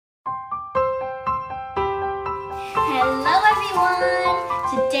Hello everyone!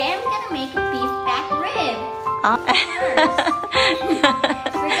 Today I'm gonna make a beef back rib. First,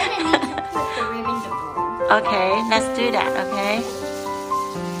 we're gonna need to put the rib in the bowl. Okay, let's do that, okay?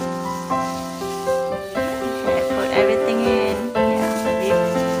 Okay, put everything in. Yeah, the beef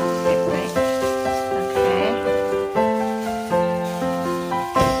rib, right? Okay.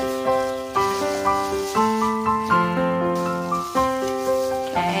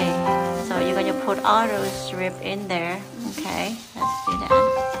 Okay, so you're gonna put all those rib in there. Okay, let's do that.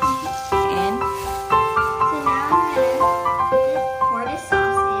 In. So now I'm gonna pour this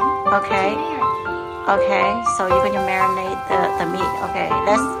sauce in. Okay. Okay, so you're gonna marinate the meat. Okay,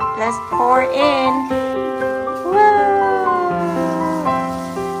 let's pour in. Whoa!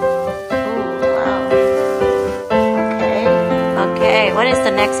 Ooh, wow. Okay. Okay, what is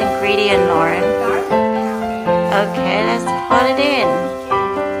the next ingredient, Lauren? Garlic powder. Okay, let's put it in.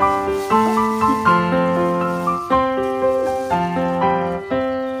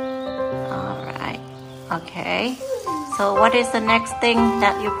 Alright. Okay. So what is the next thing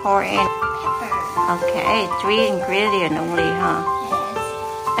that you pour in? Okay, 3 ingredients only, huh?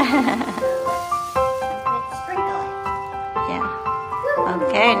 Yes. Sprinkle it. Yeah.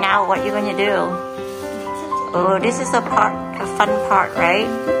 Okay, now what you gonna do? Oh, this is the fun part, right?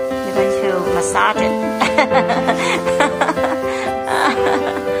 You're going to massage it.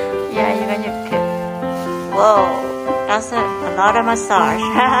 Yeah, you're gonna keep. Whoa, that's a lot of massage.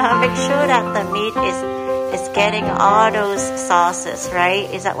 Make sure that the meat is getting all those sauces, right?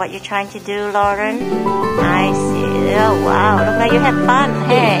 Is that what you're trying to do, Lauren? I see. Oh, wow. Look like you have fun.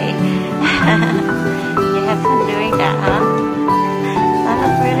 Hey. You have fun doing that, huh? That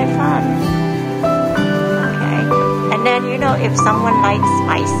was really fun. Okay. And then, you know, if someone likes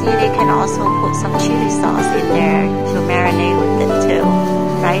spicy, they can also put some chili sauce in there to marinate with it too,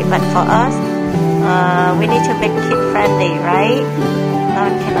 right? But for us, we need to make it friendly, right?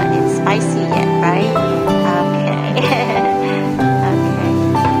 Lauren cannot eat spicy yet, right? Okay.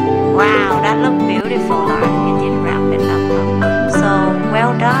 Wow, that looked beautiful, Lauren. You did wrap it up. So,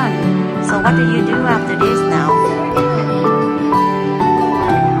 well done. So what do you do after this now?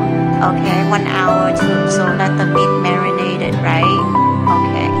 Okay, 1 hour so let the meat marinated, right?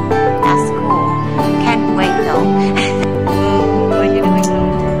 Okay, that's cool. Can't wait though. What are you doing now?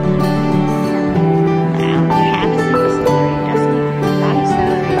 Wow, you have a super celery, doesn't it? A lot of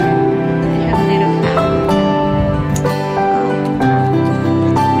celery. You have a little flour.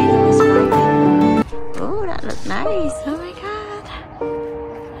 Oh, that looks nice. Oh my god.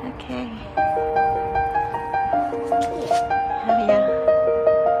 Okay. Oh yeah.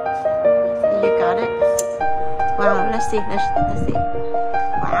 You got it? Wow, let's see. Let's see.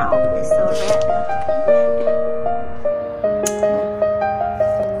 Wow, it's so red.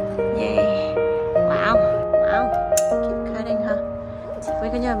 Yay. Wow. Wow. Keep cutting, huh? We're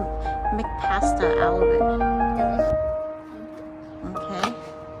gonna make pasta out of it. Okay.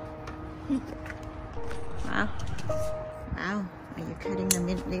 Wow. Wow. Are you cutting the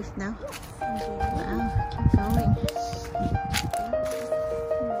mint leaf now? Wow. Keep going.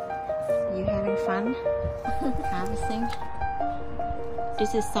 Are you having fun? Harvesting?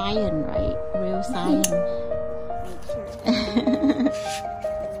 This is science, right? Real science.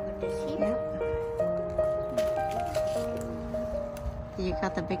 Yep. You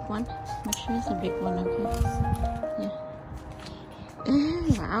got the big one? Make sure it's a big one, okay? Yeah.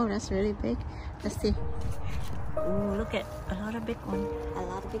 Wow, that's really big. Let's see. Ooh, look at a lot of big one. A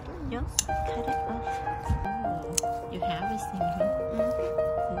lot of big ones. Yep. Cut it off. Ooh, you harvesting, huh?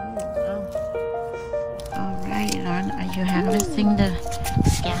 Ooh, wow. Alright, Lauren, are you harvesting the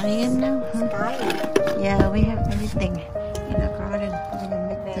scallion now? Huh? Scallion. Yeah, we have everything in our garden. We're gonna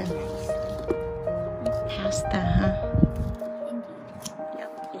make the pasta, huh? Yep.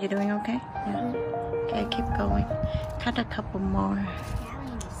 You doing okay? Yeah. Okay, keep going. Cut a couple more.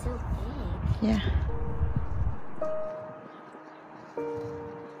 Scallion is so big. Yeah.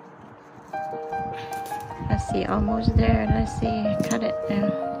 Let's see, almost there. Let's see, cut it now.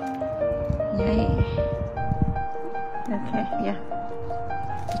 Yay. Okay, yeah.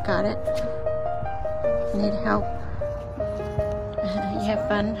 You got it. Need help. You have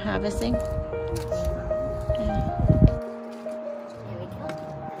fun harvesting? Yeah. There we go.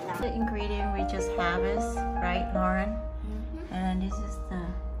 The ingredient we just harvest, right, Lauren? And this is the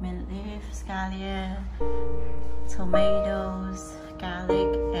mint leaf, scallion, tomatoes,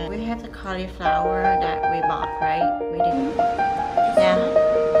 garlic, and we have the cauliflower that we bought, right? We did. Yeah.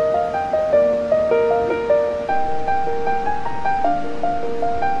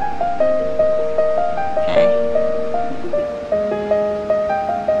 Okay.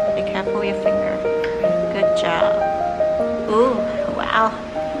 Be careful with your finger. Good job. Ooh, wow.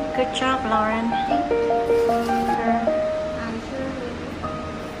 Good job, Lauren.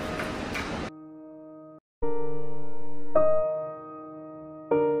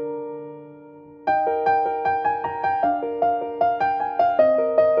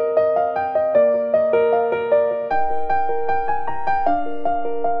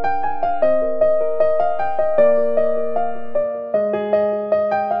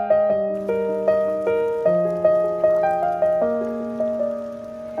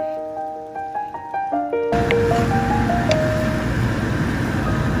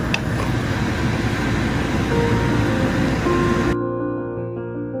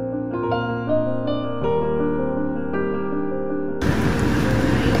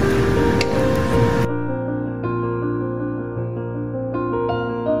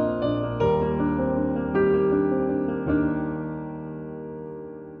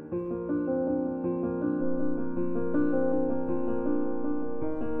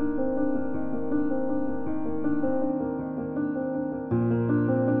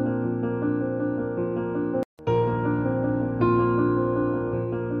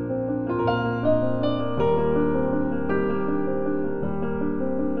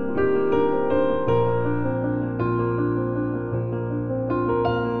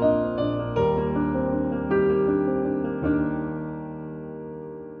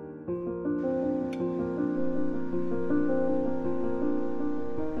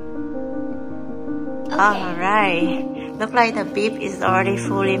 Alright, look like the beef is already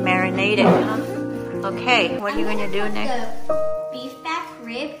fully marinated, huh? Okay, what are you gonna do next? The beef back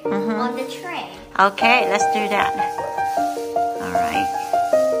rib on the tray. Okay, let's do that. Alright.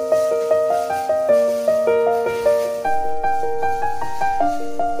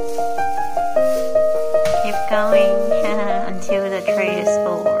 Keep going until the tray is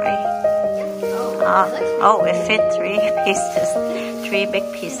full, right? Oh, it fit 3 pieces, 3 big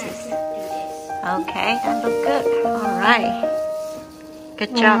pieces. Okay, that look good. Alright.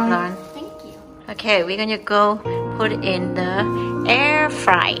 Good job, Lauren. Thank you. Okay, we're gonna go put in the air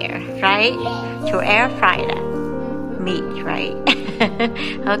fryer, right? To air fry that meat, right?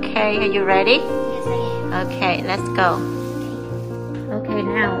 Okay, are you ready? Yes, I am. Okay, let's go. Okay,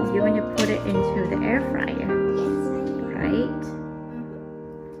 now you're gonna put it into the air fryer, right?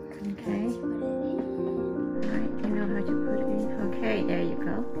 Okay. Alright, you know how to put it in. Okay, there you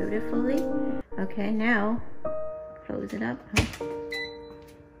go. Beautifully. Okay, now close it up.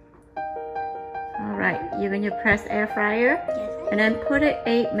 Alright, you're going to press air fryer and then put it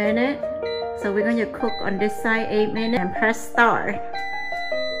 8 minutes. So we're going to cook on this side 8 minutes and press start.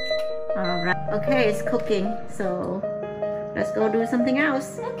 Alright, okay, it's cooking. So let's go do something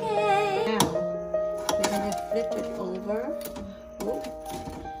else. Okay. Now we're going to flip it over.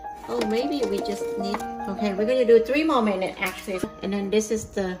 Oh, maybe we just need, okay, we're going to do 3 more minutes actually. And then this is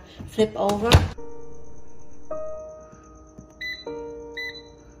the flip over.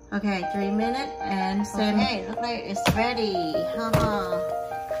 Okay, 3 minutes and same. Okay, look like it's ready.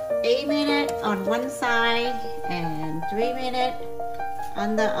 8 minutes on one side and 3 minutes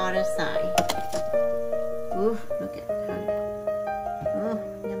on the other side. Ooh, look at that. Oh,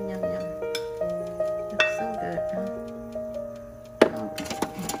 yum, yum, yum. Looks so good.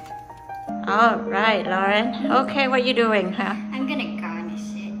 All right, Lauren. Okay, what are you doing, huh? I'm gonna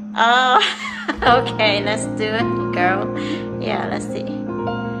garnish it. Oh, okay, let's do it, girl. Yeah, let's see.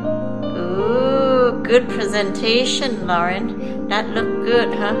 Ooh, good presentation, Lauren. That looked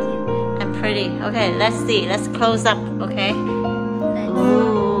good, huh? And pretty. Okay, let's see. Let's close up, okay?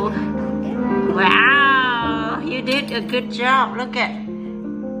 Ooh. Wow, you did a good job. Look at.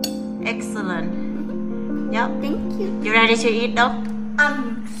 Excellent. Yep. Thank you. You ready to eat though?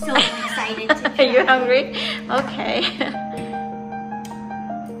 I'm so excited to try. Are you hungry? Okay.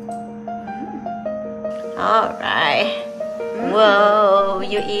 All right. Whoa,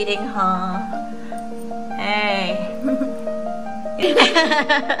 you eating, huh? Hey.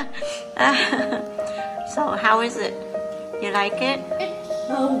 So how is it? You like it? It's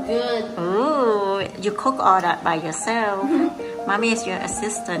so good. Ooh, you cook all that by yourself. Mommy is your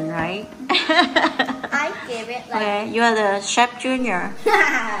assistant, right? I give it like... Okay, you are the chef junior.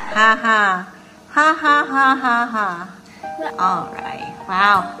 Ha ha. Ha ha ha ha ha. Alright.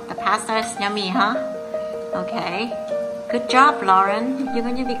 Wow, the pasta is yummy, huh? Okay. Good job, Lauren. You're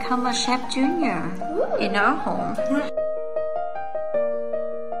going to become a chef junior in our home.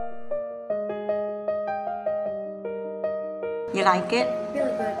 You like it?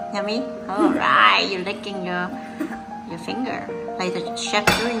 Really good. Yummy? Alright, you're licking your finger like the chef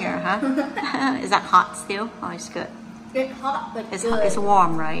junior, huh? Is that hot still? Oh, it's good. It's hot, but It's good. hot, it's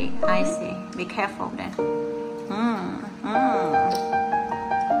warm, right? I see. Be careful then.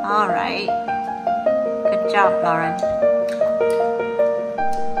 All right. Good job, Lauren.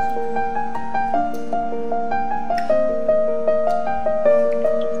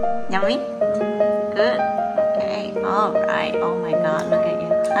 Yummy? Good. Okay. All right. Oh my God, look at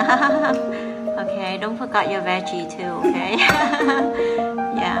you. Okay, don't forget your veggie too, okay?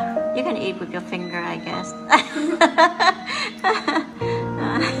 Yeah, you can eat with your finger, I guess.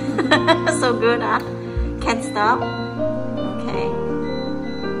 So good, huh? Can't stop. Okay.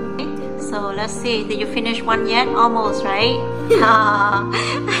 So let's see. Did you finish one yet? Almost, right?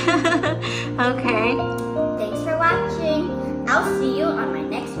 Okay. Thanks for watching. I'll see you on my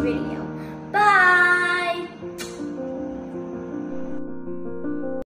next video. Bye!